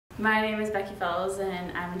My name is Becky Fellows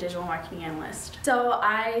and I'm a digital marketing analyst. So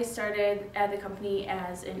I started at the company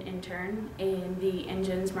as an intern in the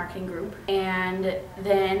Engines marketing group, and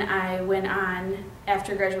then I went on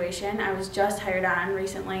after graduation. I was just hired on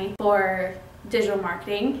recently for digital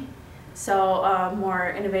marketing, so a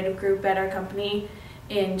more innovative group at our company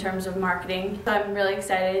in terms of marketing. So I'm really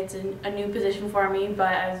excited. It's a new position for me,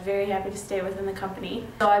 but I was very happy to stay within the company.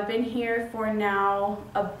 So I've been here for now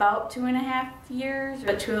about 2.5 years,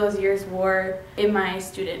 but 2 of those years were in my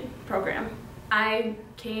student program. I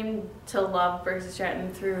came to love Briggs &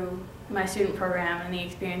 Stratton through my student program and the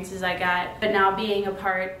experiences I got, but now being a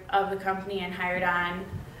part of the company and hired on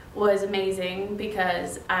was amazing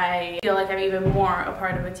because I feel like I'm even more a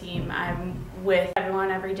part of a team. I'm with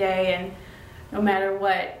everyone every day, and no matter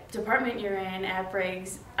what department you're in at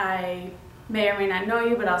Briggs, I may or may not know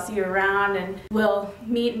you, but I'll see you around, and we'll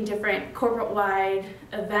meet in different corporate-wide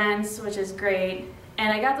events, which is great.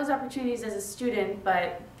 And I got those opportunities as a student,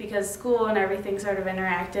 but because school and everything sort of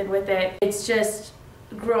interacted with it, it's just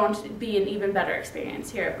grown to be an even better experience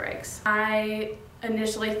here at Briggs. I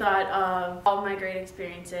initially thought of all of my great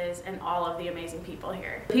experiences and all of the amazing people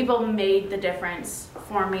here. People made the difference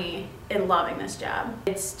for me in loving this job.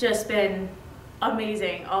 It's just been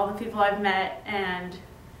amazing, all the people I've met and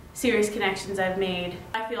serious connections I've made.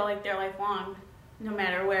 I feel like they're lifelong, no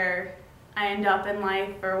matter where I end up in life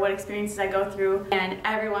or what experiences I go through, and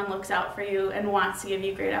everyone looks out for you and wants to give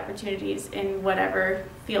you great opportunities in whatever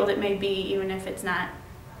field it may be, even if it's not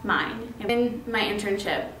mine. In my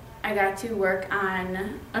internship, I got to work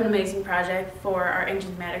on an amazing project for our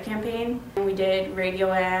Engines Matter campaign. We did radio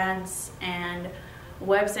ads and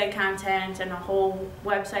website content and a whole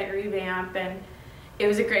website revamp, and it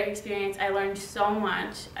was a great experience. I learned so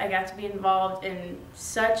much. I got to be involved in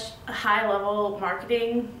such high-level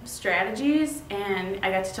marketing strategies, and I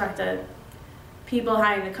got to talk to people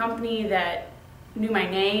high in the company that knew my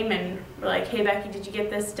name and were like, "Hey Becky, did you get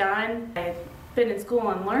this done?" I've been in school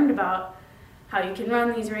and learned about how you can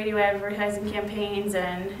run these radio advertising campaigns,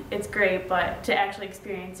 and it's great, but to actually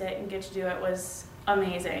experience it and get to do it was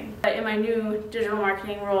amazing. But in my new digital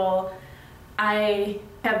marketing role, I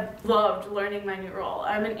have loved learning my new role.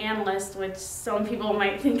 I'm an analyst, which some people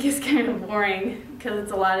might think is kind of boring because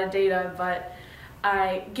it's a lot of data, but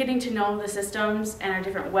getting to know the systems and our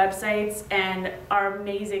different websites and our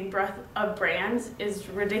amazing breadth of brands is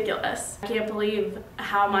ridiculous. I can't believe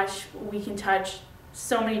how much we can touch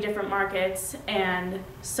so many different markets and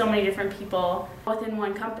so many different people within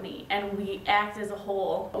one company, and we act as a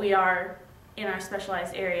whole. We are in our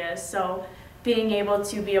specialized areas, so being able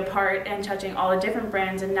to be a part and touching all the different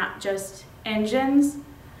brands and not just engines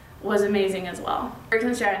was amazing as well.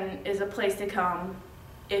 Briggs & Stratton is a place to come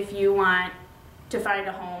if you want to find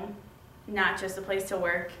a home, not just a place to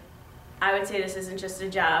work. I would say this isn't just a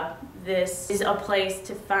job. This is a place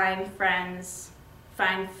to find friends,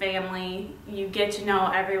 find family. You get to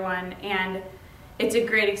know everyone, and it's a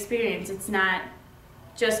great experience. It's not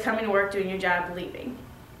just coming to work, doing your job, leaving.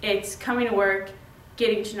 It's coming to work,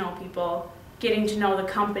 getting to know people, getting to know the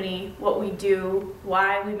company, what we do,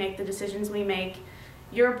 why we make the decisions we make.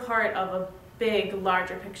 You're part of a big,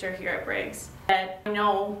 larger picture here at Briggs that I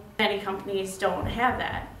know many companies don't have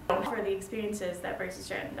that, don't offer the experiences that Briggs &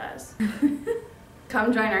 Stratton does.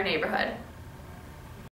 Come join our neighborhood.